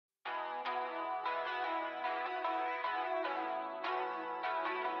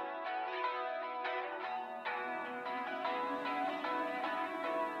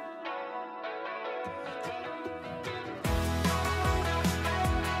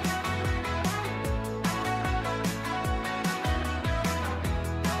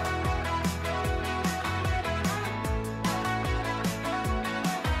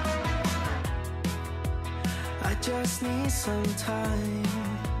just need some time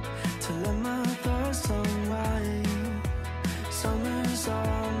to let my thoughts unwind. Summer's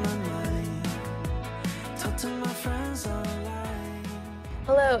on my mind. Talk to my friends online.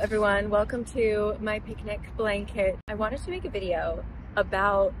 Hello everyone, welcome to my picnic blanket. I wanted to make a video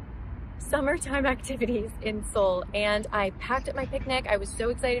about summertime activities in Seoul, and I packed up my picnic. I was so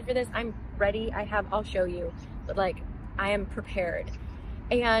excited for this. I'm ready. I'll show you, but like I am prepared.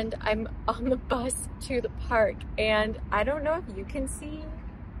 And I'm on the bus to the park, and I don't know if you can see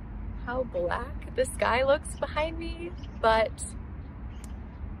how black the sky looks behind me, but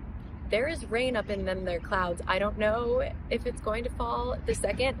there is rain up in them there clouds. I don't know if it's going to fall. The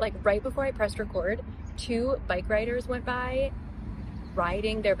second, like right before I pressed record, 2 bike riders went by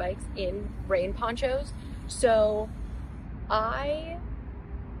riding their bikes in rain ponchos. So I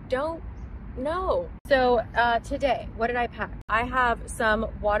don't know. So today, what did I pack? I have some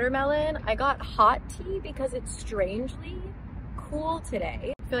watermelon. I got hot tea because it's strangely cool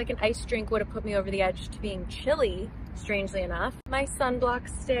today. I feel like an iced drink would have put me over the edge to being chilly, strangely enough. My sunblock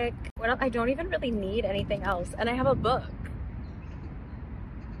stick. What else? I don't even really need anything else. And I have a book.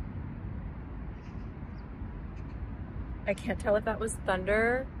 I can't tell if that was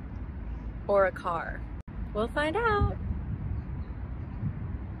thunder or a car. We'll find out.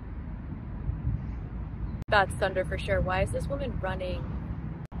 That's thunder for sure. Why is this woman running?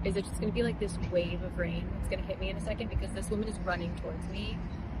 Is it just gonna be like this wave of rain that's gonna hit me in a second? Because this woman is running towards me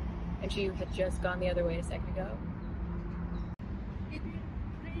and she had just gone the other way a second ago.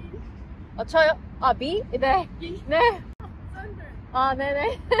 저요? B? 네. 네.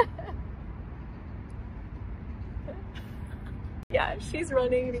 네네. Yeah, she's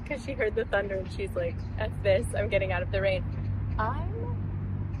running because she heard the thunder and she's like, F this, I'm getting out of the rain. I'm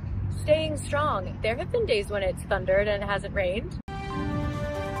staying strong. There have been days when it's thundered and it hasn't rained.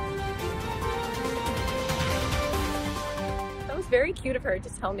 That was very cute of her to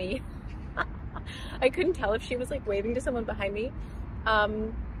tell me. I couldn't tell if she was like waving to someone behind me.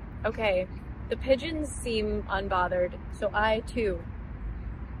 Okay, the pigeons seem unbothered, so I too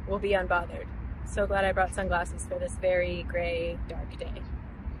will be unbothered. So glad I brought sunglasses for this very gray, dark day.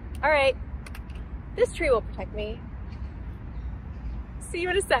 All right, this tree will protect me. See you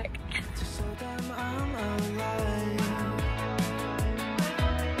in a sec.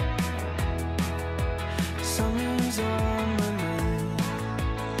 Summer's on my mind.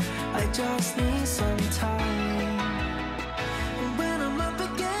 I just need some time. And when I'm up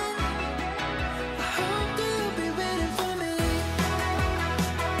again, I hope you'll be waiting for me.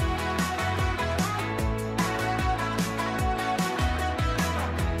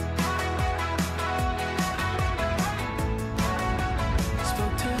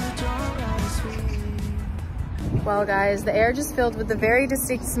 Spoke to the drum last week. Well guys, the air just filled with the very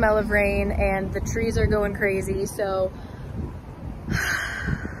distinct smell of rain and the trees are going crazy, so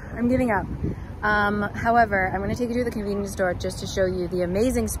I'm giving up. However, I'm gonna take you to the convenience store just to show you the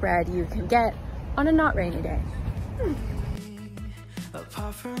amazing spread you can get on a not rainy day.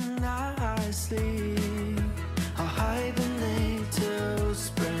 Apart from that, I sleep. I'll hibernate till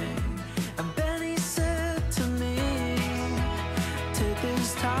spring. And Benny said to me, take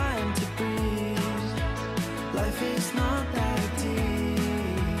this time to breathe. Life is not that deep.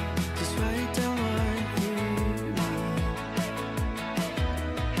 Just write down what you need.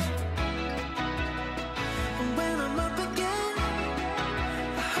 And when I'm up again,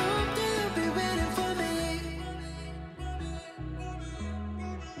 I hope you'll be waiting for me.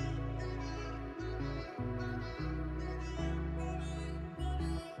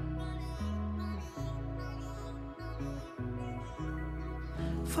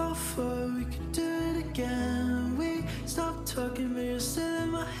 Fall for we could do it again. We stopped talking, but you're still in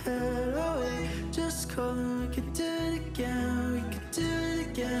my head. Oh wait, just call and we could do it again. We could do it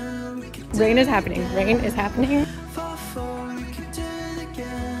again. We could do Rain is it happening. again. Rain is happening. Fall for we could do it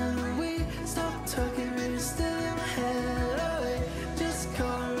again. We stopped talking, but you're still in my head. Oh wait, just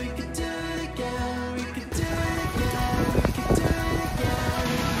call and we could do it again. We could do it again. We could do it again.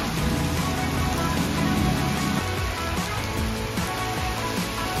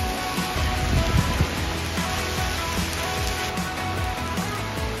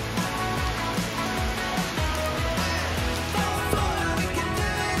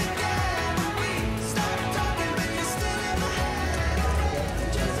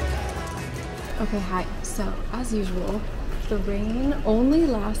 Okay, hi. So, as usual, the rain only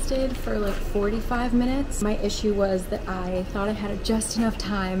lasted for like 45 minutes. My issue was that I thought I had just enough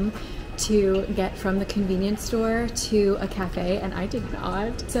time to get from the convenience store to a cafe, and I did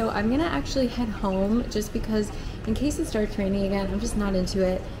not. So I'm gonna actually head home just because in case it starts raining again. I'm just not into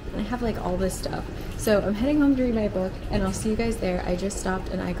it. And I have like all this stuff. So I'm heading home to read my book and I'll see you guys there. I just stopped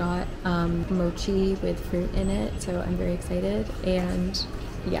and I got mochi with fruit in it. So I'm very excited, and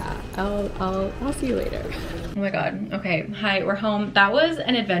yeah, I'll see you later. Oh my god. Okay, hi, we're home. That was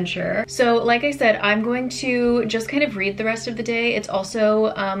an adventure. So like I said, I'm going to just kind of read the rest of the day. It's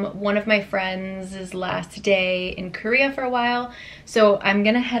also one of my friends' last day in Korea for a while. So I'm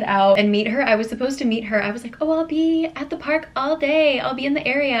gonna head out and meet her. I was supposed to meet her. I was like, oh, I'll be at the park all day. I'll be in the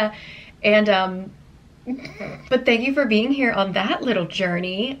area. And but thank you for being here on that little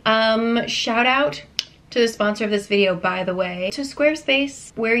journey. Shout out to the sponsor of this video, by the way, to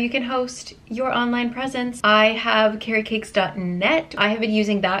Squarespace, where you can host your online presence. I have caricakes.net. I have been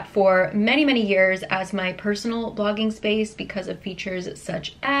using that for many, many years as my personal blogging space because of features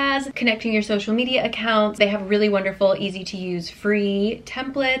such as connecting your social media accounts. They have really wonderful, easy to use free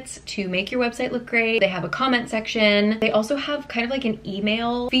templates to make your website look great. They have a comment section. They also have kind of like an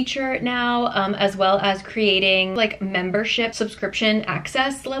email feature now, as well as creating like membership subscription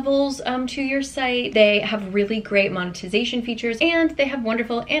access levels to your site. They have really great monetization features, and they have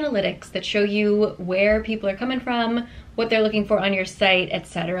wonderful analytics that show you where people are coming from, what they're looking for on your site,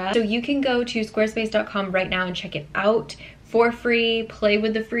 etc. So you can go to squarespace.com right now and check it out for free, play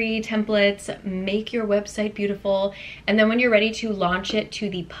with the free templates, make your website beautiful, and then when you're ready to launch it to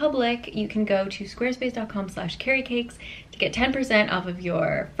the public, you can go to squarespace.com/caricakes to get 10% off of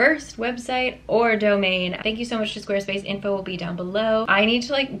your first website or domain. Thank you so much to Squarespace. Info will be down below. I need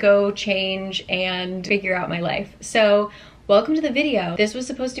to like go change and figure out my life. So welcome to the video. This was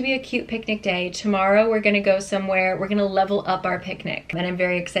supposed to be a cute picnic day. Tomorrow we're gonna go somewhere. We're gonna level up our picnic, and I'm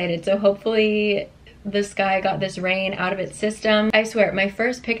very excited. So hopefully the sky got this rain out of its system. I swear, my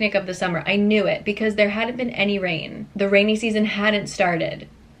first picnic of the summer, I knew it because there hadn't been any rain. The rainy season hadn't started.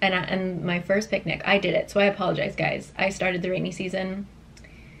 And my first picnic, I did it. So I apologize, guys. I started the rainy season.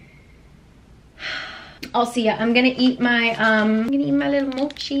 I'll see ya. I'm gonna eat my little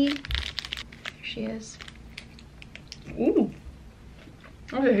mochi. There she is. Ooh.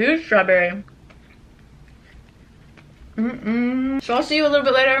 That's a huge strawberry. So I'll see you a little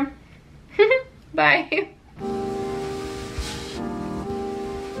bit later. Bye.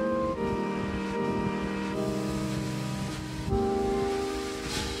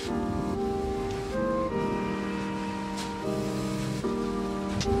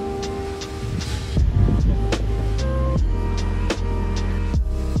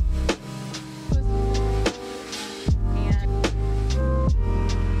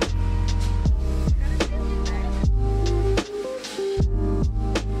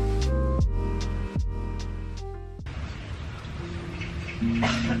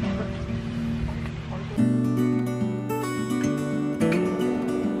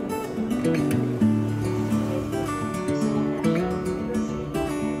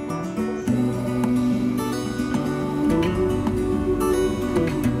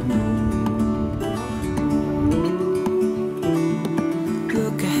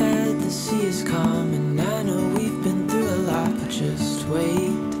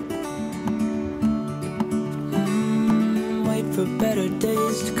 For better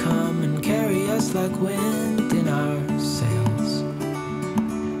days to come and carry us like wind in our sails.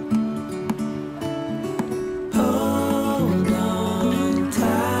 Hold on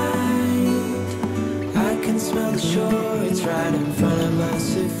tight, I can smell the shore, it's right in front of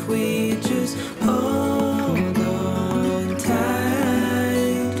us if we just hold on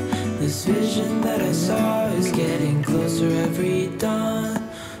tight. This vision that I saw is getting closer every dawn.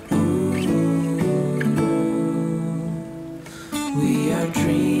 We are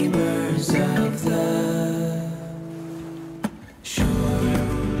dreamers of the shore.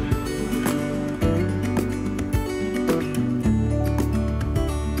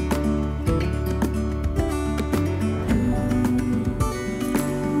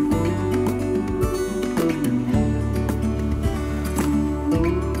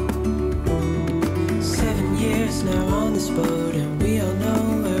 Seven years now on this boat, and we all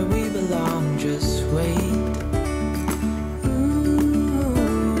know where we belong. Just wait.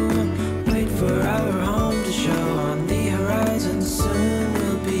 For our home to show on the horizon, soon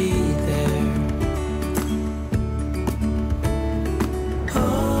we'll be there.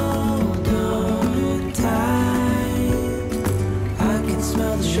 Hold on tight, I can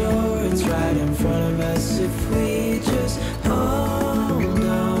smell the shore, it's right in front of us if we just hold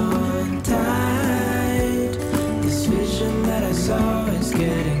on tight. This vision that I saw is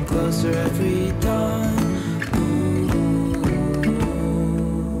getting closer every dawn.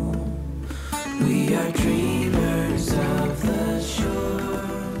 We are dreamers of the shore.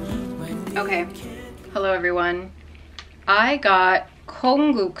 Okay, Hello everyone. I got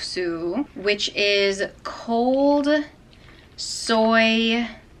kongguksu, which is cold soy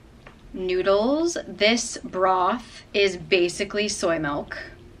noodles. This broth is basically soy milk.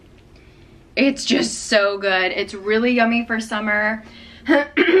 It's just so good. It's really yummy for summer.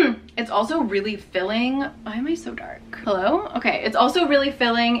 It's also really filling. Why am I so dark? Hello? Okay, it's also really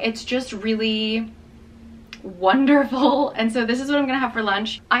filling. It's just really wonderful. And so this is what I'm gonna have for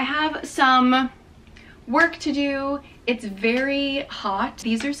lunch. I have some work to do. It's very hot.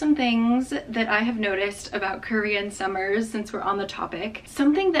 These are some things that I have noticed about Korean summers since we're on the topic.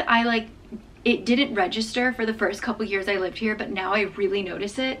 Something that I like, it didn't register for the first couple years I lived here, but now I really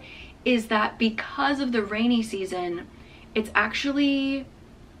notice it, is that because of the rainy season, it's actually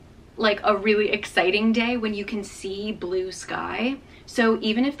like a really exciting day when you can see blue sky. So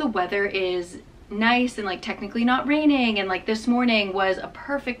even if the weather is nice and like technically not raining, and like this morning was a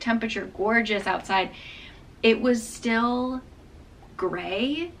perfect temperature, gorgeous outside, it was still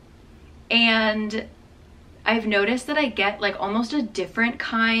gray. And I've noticed that I get like almost a different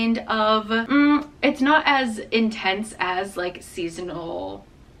kind of, it's not as intense as like seasonal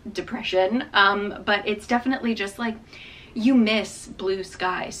depression, but it's definitely just like you miss blue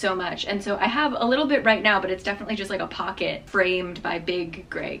sky so much. And so I have a little bit right now, but it's definitely just like a pocket framed by big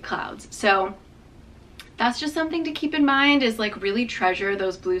gray clouds. So that's just something to keep in mind, is like really treasure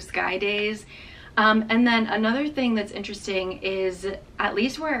those blue sky days. And then another thing that's interesting is, at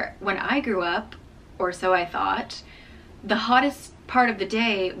least when I grew up, or so I thought, the hottest part of the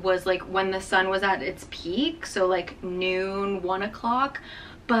day was like when the sun was at its peak, so like noon, 1 o'clock.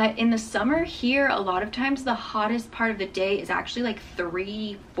 But in the summer here, a lot of times the hottest part of the day is actually like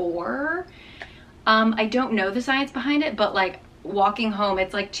 3, 4. I don't know the science behind it, but like walking home,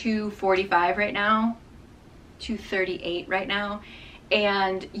 it's like 2:45 right now, 2:38 right now,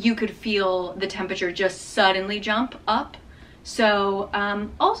 and you could feel the temperature just suddenly jump up. So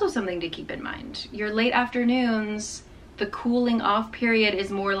also something to keep in mind. Your late afternoons, the cooling off period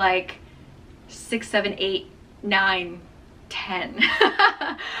is more like 6, 7, 8, 9, 10.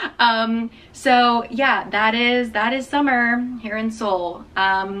 So yeah, that is summer here in Seoul.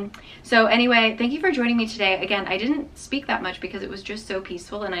 So anyway, thank you for joining me today. Again, I didn't speak that much because it was just so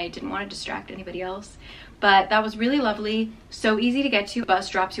peaceful and I didn't want to distract anybody else, but that was really lovely. So easy to get to. Bus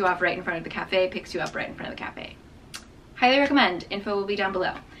drops you off right in front of the cafe, picks you up right in front of the cafe. Highly recommend. Info will be down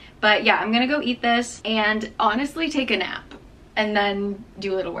below. But yeah, I'm gonna go eat this and honestly take a nap and then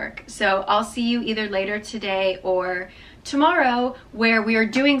do a little work. So I'll see you either later today or tomorrow, where we are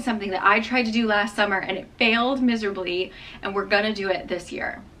doing something that I tried to do last summer and it failed miserably, and we're gonna do it this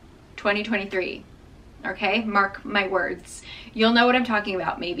year, 2023. Okay, mark my words. You'll know what I'm talking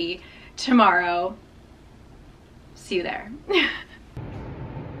about maybe tomorrow. See you there.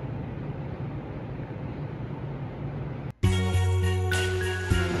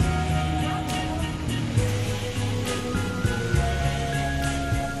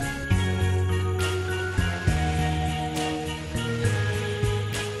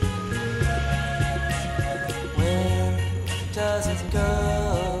 Does it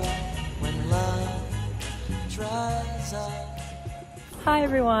go when love dries up? Hi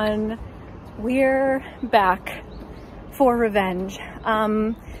everyone, we're back for revenge.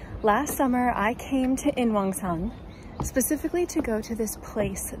 Last summer I came to Inwangsan specifically to go to this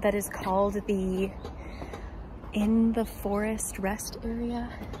place that is called the In the Forest Rest Area,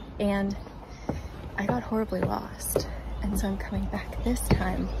 and I got horribly lost. And so I'm coming back this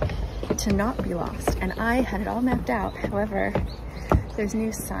time to not be lost. And I had it all mapped out. However, there's new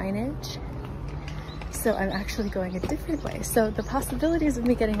signage, so I'm actually going a different way. So the possibilities of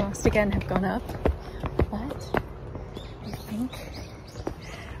me getting lost again have gone up, but I think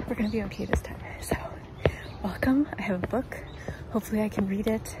we're gonna be okay this time. So welcome. I have a book. Hopefully I can read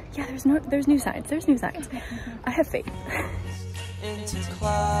it. Yeah, there's new signs. There's new signs. I have faith. Into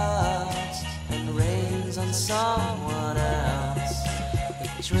clouds and rains on someone else.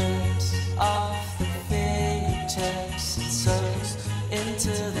 It drips off the fingertips and soaks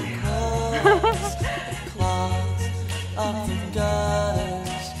into the clothes. It clogs up the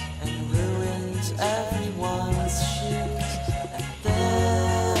gutters and ruins everyone's shoes. And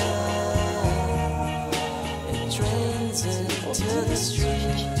then it drains into the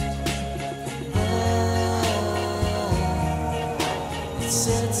street. And then it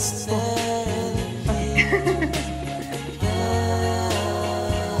sits there in the heat.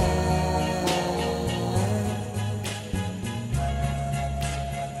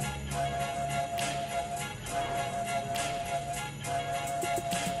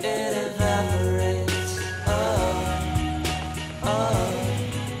 It evaporates. Oh, oh,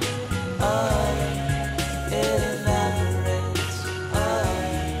 oh.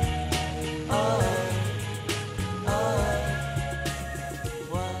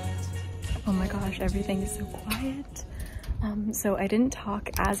 everything is so quiet. So I didn't talk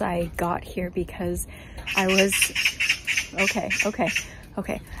as I got here because I was, okay.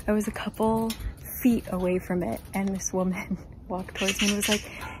 I was a couple feet away from it and this woman walked towards me and was like,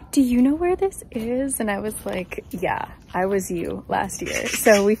 do you know where this is? And I was like, yeah, I was you last year.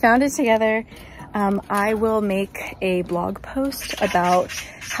 So we found it together. I will make a blog post about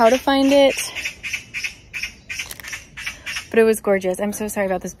how to find it. But it was gorgeous. I'm so sorry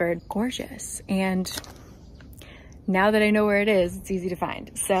about this bird. Gorgeous. And now that I know where it is, it's easy to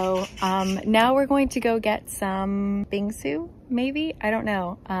find. So now we're going to go get some bingsu, maybe? I don't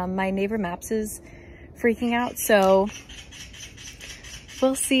know. My neighbor Maps is freaking out, so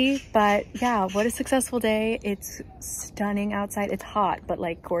we'll see. But yeah, what a successful day. It's stunning outside. It's hot, but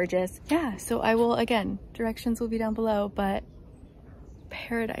like gorgeous. Yeah, so I will, again, directions will be down below, but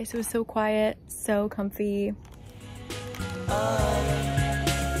paradise. It was so quiet, so comfy.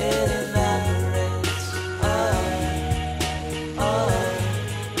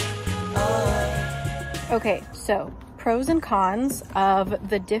 Okay, so pros and cons of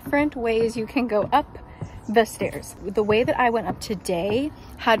the different ways you can go up the stairs. The way that I went up today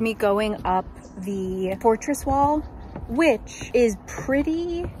had me going up the fortress wall, which is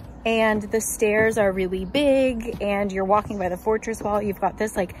pretty, and the stairs are really big, and you're walking by the fortress wall. You've got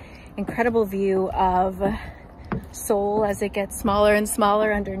this like incredible view of Seoul as it gets smaller and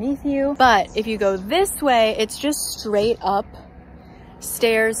smaller underneath you. But if you go this way, it's just straight up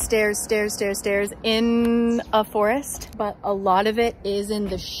stairs in a forest, but a lot of it is in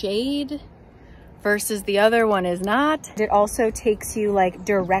the shade versus the other one is not. It also takes you like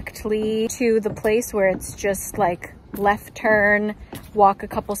directly to the place where it's just like left turn, walk a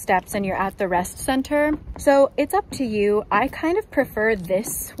couple steps and you're at the rest center. So it's up to you. I kind of prefer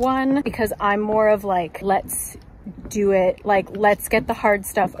this one because I'm more of like, let's do it, like let's get the hard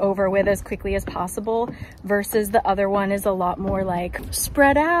stuff over with as quickly as possible, versus the other one is a lot more like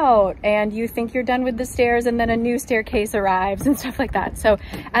spread out and you think you're done with the stairs and then a new staircase arrives and stuff like that. So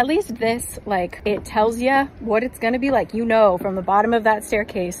at least this, like, it tells you what it's going to be like, you know, from the bottom of that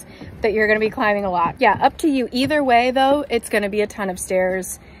staircase that you're going to be climbing a lot. Yeah, up to you. Either way though, it's going to be a ton of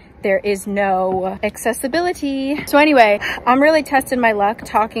stairs. There is no accessibility. So anyway, I'm really testing my luck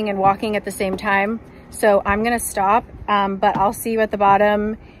talking and walking at the same time. So I'm gonna stop, but I'll see you at the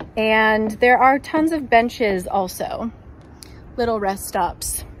bottom. And there are tons of benches also, little rest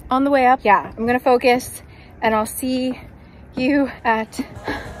stops on the way up. Yeah, I'm gonna focus and I'll see you at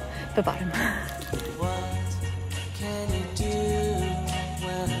the bottom. What can you do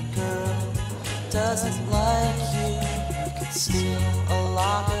when a girl doesn't like you? You could steal a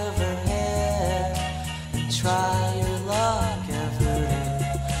lock of her hair and try your luck every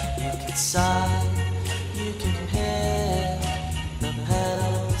day. You could sigh, you can pick the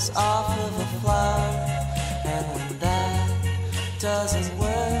petals off of a flower, and when that doesn't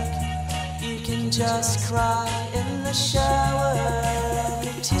work, you can just cry in the shower. And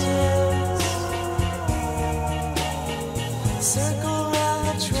your tears circle round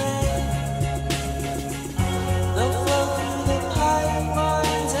the train, they'll flow through the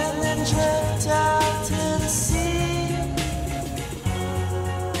pipelines and then drift out to the sea.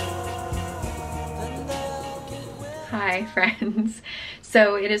 Then they'll get wet. Hi friends.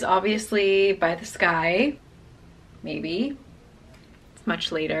 So it is obviously by the sky, maybe. It's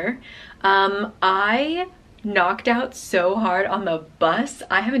much later. I knocked out so hard on the bus.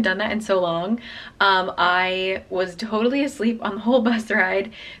 I haven't done that in so long. I was totally asleep on the whole bus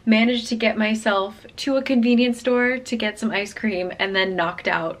ride, managed to get myself to a convenience store to get some ice cream, and then knocked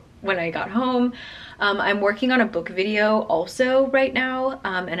out when I got home. I'm working on a book video also right now,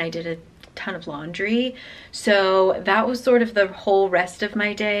 and I did a ton of laundry. So that was sort of the whole rest of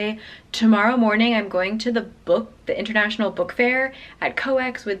my day. Tomorrow morning I'm going to the International Book Fair at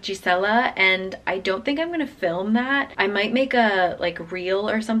COEX with Gisela, and I don't think I'm gonna film that. I might make a like reel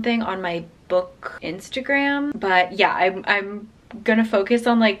or something on my book Instagram, but yeah, I'm gonna focus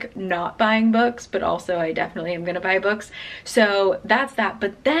on like not buying books, but also I definitely am gonna buy books. So that's that.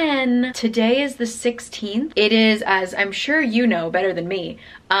 But then today is the 16th. It is, as I'm sure you know better than me,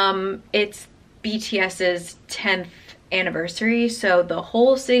 it's BTS's 10th anniversary, so the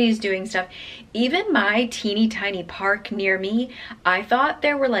whole city's doing stuff. Even my teeny tiny park near me, I thought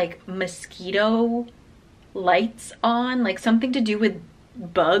there were like mosquito lights on, like something to do with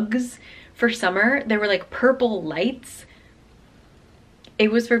bugs for summer. There were like purple lights.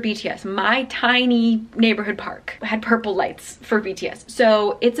 It was for BTS. My tiny neighborhood park had purple lights for BTS.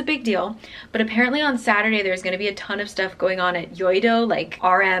 So it's a big deal. But apparently on Saturday, there's gonna be a ton of stuff going on at Yeouido, like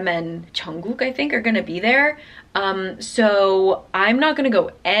RM and Jungkook, I think, are gonna be there. So I'm not gonna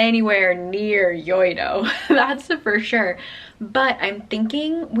go anywhere near Yeouido, that's for sure. But I'm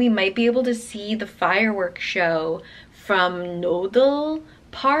thinking we might be able to see the fireworks show from Nodal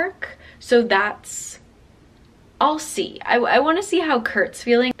Park. So that's, I'll see. I wanna see how Kurt's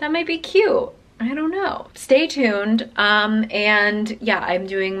feeling. That might be cute. I don't know. Stay tuned. And yeah, I'm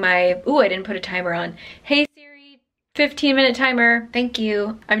doing my, ooh, I didn't put a timer on. Hey Siri, 15-minute timer, thank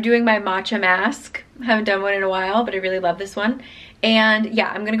you. I'm doing my matcha mask. Haven't done one in a while, but I really love this one. And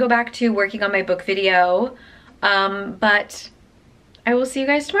yeah, I'm gonna go back to working on my book video. But I will see you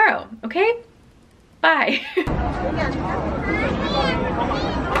guys tomorrow, okay? Bye.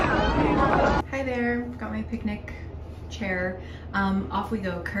 Hi there, got my picnic chair. Off we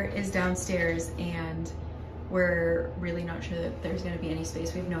go. Kurt is downstairs and we're really not sure that there's gonna be any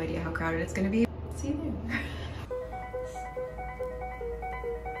space. We have no idea how crowded it's gonna be. See you there.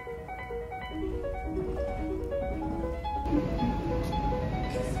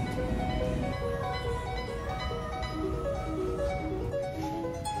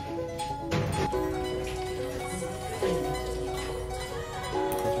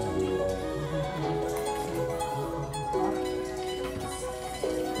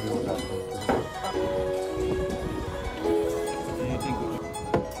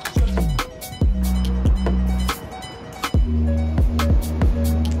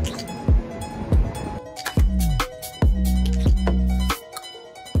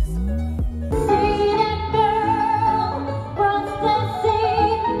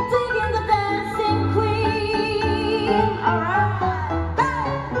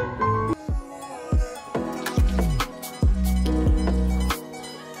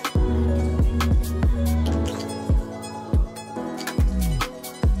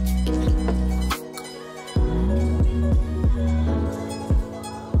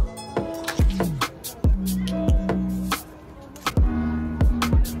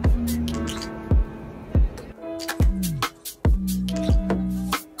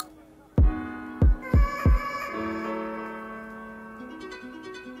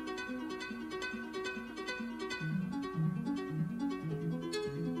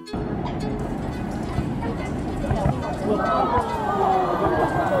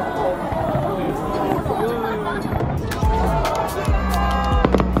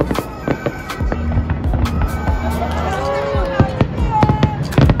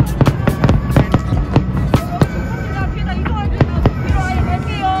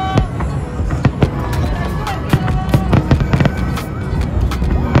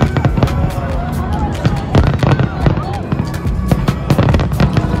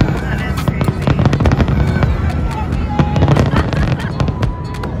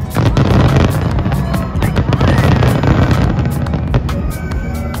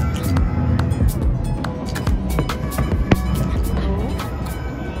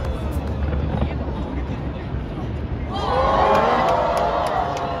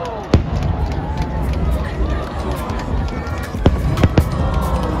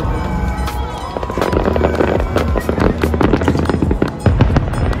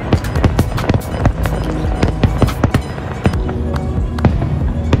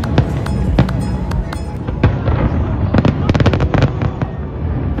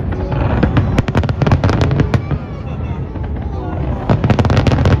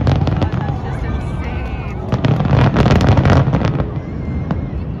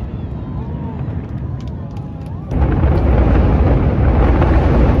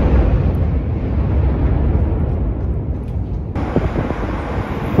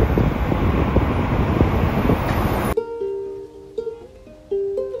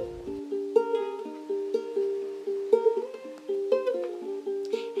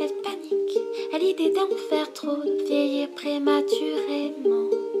 l'idée d'en faire trop, de vieillir prématurément.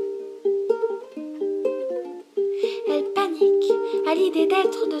 Elle panique à l'idée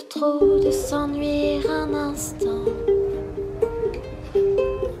d'être de trop, de s'ennuyer un instant.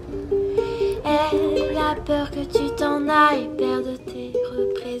 Elle a peur que tu t'en ailles, perdre tes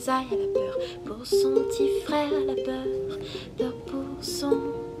représailles. Elle a peur pour son petit frère, elle a peur pour son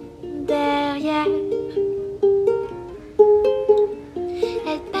derrière.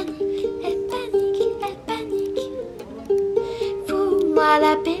 Elle panique, elle panique, elle panique. Fous-moi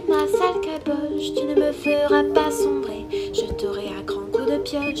la paix, ma sale caboche, tu ne me feras pas sombrer. Je t'aurai à grands coups de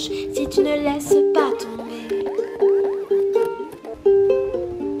pioche si tu ne laisses pas tomber.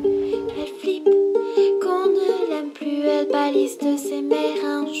 Elle flippe qu'on ne l'aime plus, elle balise de ses aimer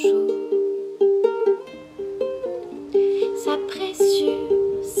un jour. Sa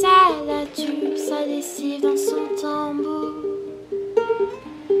précieuse, sa nature, sa lessive dans son tambour.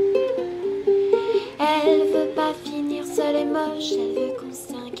 Elle veut pas finir seule et moche, elle veut qu'on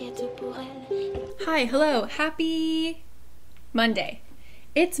s'inquiète pour elle. Hi, hello, happy Monday.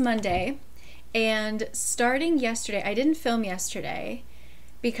 It's Monday, and starting yesterday, I didn't film yesterday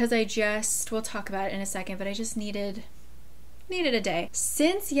because we'll talk about it in a second, but I just needed a day.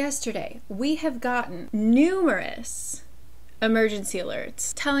 Since yesterday, we have gotten numerous emergency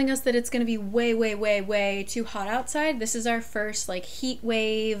alerts telling us that it's going to be way too hot outside. This is our first like heat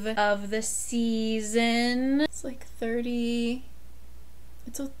wave of the season. It's like 30,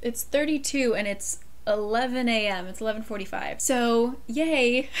 it's 32 and it's 11 a.m. It's 11:45. So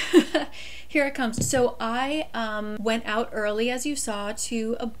yay, here it comes. So I went out early, as you saw,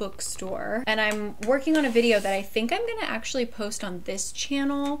 to a bookstore, and I'm working on a video that I think I'm gonna actually post on this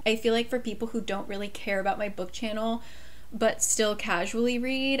channel. I feel like for people who don't really care about my book channel but still casually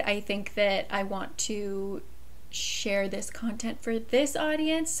read, I think that I want to share this content for this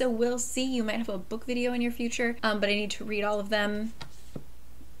audience. So we'll see. You might have a book video in your future, but I need to read all of them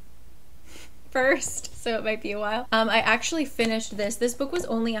first, so it might be a while. I actually finished this book was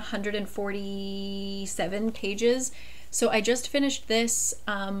only 147 pages, so I just finished this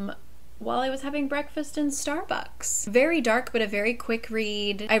while I was having breakfast in Starbucks. Very dark, but a very quick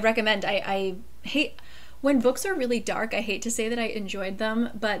read. I recommend. I hate when books are really dark. I hate to say that I enjoyed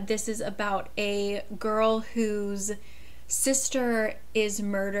them, but this is about a girl whose sister is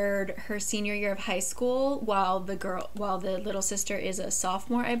murdered her senior year of high school while the little sister is a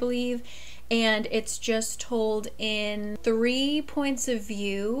sophomore, I believe. And it's just told in 3 points of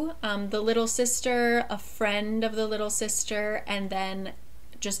view. The little sister, a friend of the little sister, and then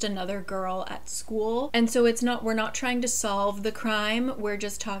just another girl at school. And so we're not trying to solve the crime, we're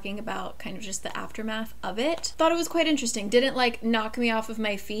just talking about kind of just the aftermath of it. Thought it was quite interesting. Didn't like knock me off of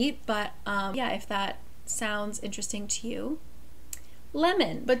my feet, but yeah, if that sounds interesting to you,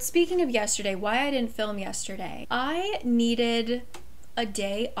 lemon. But speaking of yesterday, why I didn't film yesterday, I needed a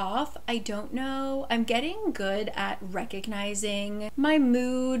day off. I don't know. I'm getting good at recognizing my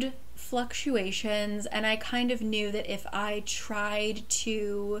mood fluctuations, and I kind of knew that if I tried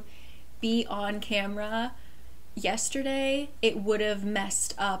to be on camera yesterday, it would have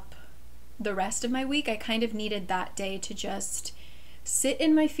messed up the rest of my week. I kind of needed that day to just sit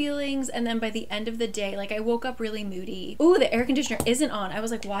in my feelings, and then by the end of the day, like I woke up really moody. Ooh, the air conditioner isn't on. I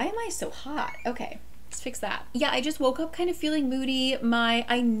was like, why am I so hot? Okay, let's fix that. Yeah, I just woke up kind of feeling moody.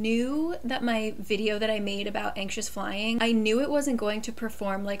 I knew that my video that I made about anxious flying, I knew it wasn't going to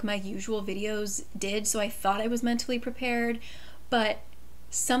perform like my usual videos did, so I thought I was mentally prepared, but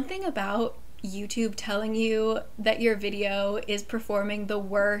something about YouTube telling you that your video is performing the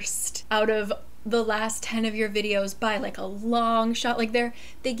worst out of the last 10 of your videos by like a long shot. Like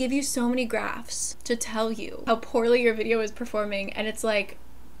they give you so many graphs to tell you how poorly your video is performing, and it's like,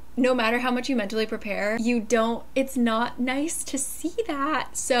 no matter how much you mentally prepare, it's not nice to see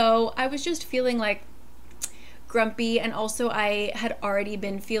that. So I was just feeling like grumpy, and also I had already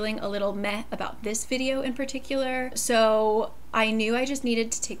been feeling a little meh about this video in particular. So I knew I just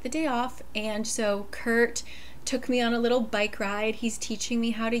needed to take the day off, and so Kurt took me on a little bike ride. He's teaching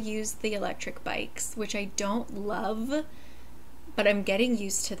me how to use the electric bikes, which I don't love, but I'm getting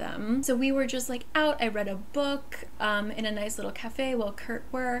used to them. So we were just like out. I read a book in a nice little cafe while Kurt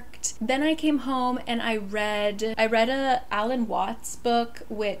worked. Then I came home and I read a Alan Watts book,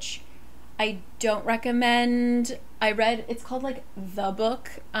 which I don't recommend. It's called like The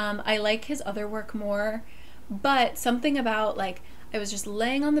Book. I like his other work more, but something about like, I was just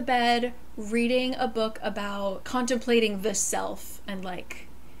laying on the bed reading a book about contemplating the self and like,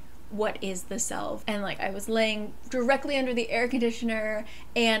 what is the self? And like, I was laying directly under the air conditioner,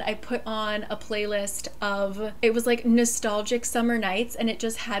 and I put on a playlist of, it was like nostalgic summer nights, and it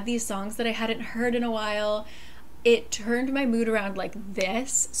just had these songs that I hadn't heard in a while. It turned my mood around like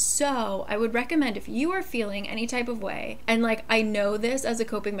this. So I would recommend, if you are feeling any type of way, and like, I know this as a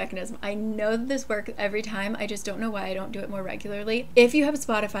coping mechanism, I know that this works every time, I just don't know why I don't do it more regularly. If you have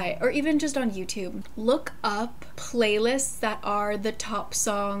Spotify or even just on YouTube, look up playlists that are the top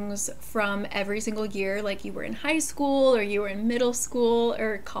songs from every single year, like you were in high school or you were in middle school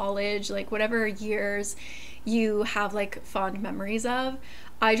or college, like whatever years you have like fond memories of.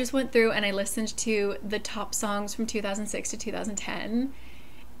 I just went through and I listened to the top songs from 2006 to 2010,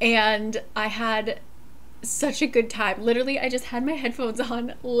 and I had such a good time. Literally, I just had my headphones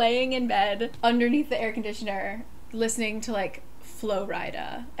on, laying in bed underneath the air conditioner, listening to like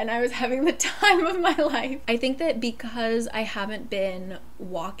Florida, and I was having the time of my life. I think that because I haven't been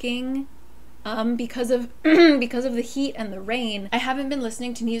walking, because of the heat and the rain, I haven't been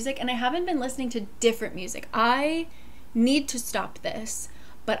listening to music, and I haven't been listening to different music. I need to stop this,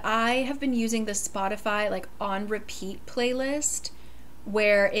 but I have been using the Spotify like on repeat playlist,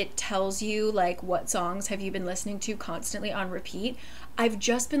 where it tells you like what songs have you been listening to constantly on repeat. I've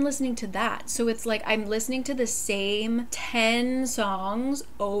just been listening to that. So it's like I'm listening to the same 10 songs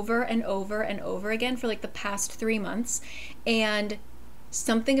over and over and over again for like the past 3 months. And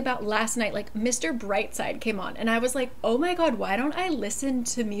something about last night, like Mr. Brightside came on, and I was like, oh my God, why don't I listen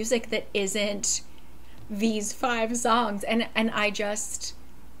to music that isn't these 5 songs? And I just,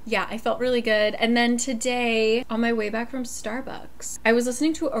 yeah, I felt really good. And then today, on my way back from Starbucks, I was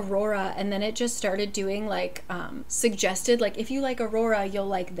listening to Aurora, and then it just started doing like suggested, like, if you like Aurora, you'll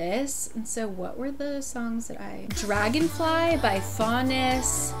like this. And so what were the songs that Dragonfly by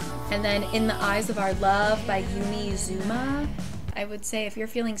Faunus, and then In the Eyes of Our Love by Yumi Zuma. I would say if you're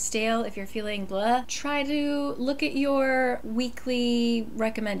feeling stale, if you're feeling blah, try to look at your weekly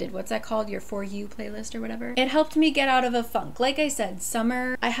recommended, what's that called? Your For You playlist or whatever. It helped me get out of a funk. Like I said,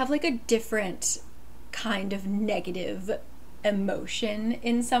 summer, I have like a different kind of negative emotion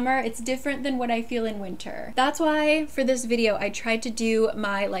in summer. It's different than what I feel in winter. That's why for this video, I tried to do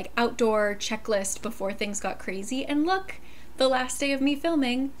my like outdoor checklist before things got crazy. And look, the last day of me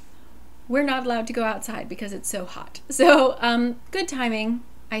filming, we're not allowed to go outside because it's so hot. So good timing,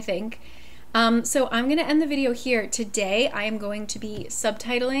 I think. So I'm gonna end the video here. Today I am going to be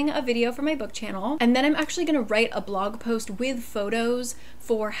subtitling a video for my book channel, and then I'm actually gonna write a blog post with photos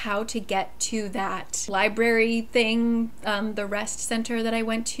for how to get to that library thing, the rest center that I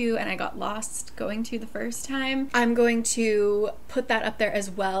went to and I got lost going to the first time. I'm going to put that up there as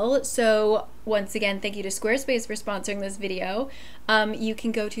well. So once again, thank you to Squarespace for sponsoring this video. You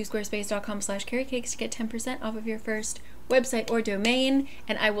can go to squarespace.com/caricakes to get 10% off of your first website or domain,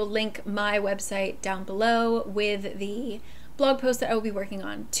 and I will link my website down below with the blog post that I will be working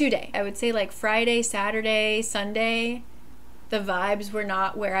on today. I would say like Friday, Saturday, Sunday, the vibes were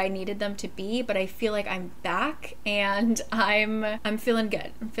not where I needed them to be, but I feel like I'm back and I'm feeling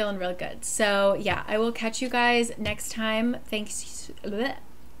good. I'm feeling real good. So yeah, I will catch you guys next time. Thanks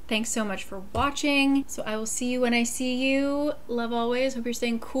so much for watching. So I will see you when I see you. Love always. Hope you're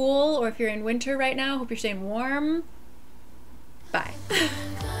staying cool, or if you're in winter right now, hope you're staying warm. Bye.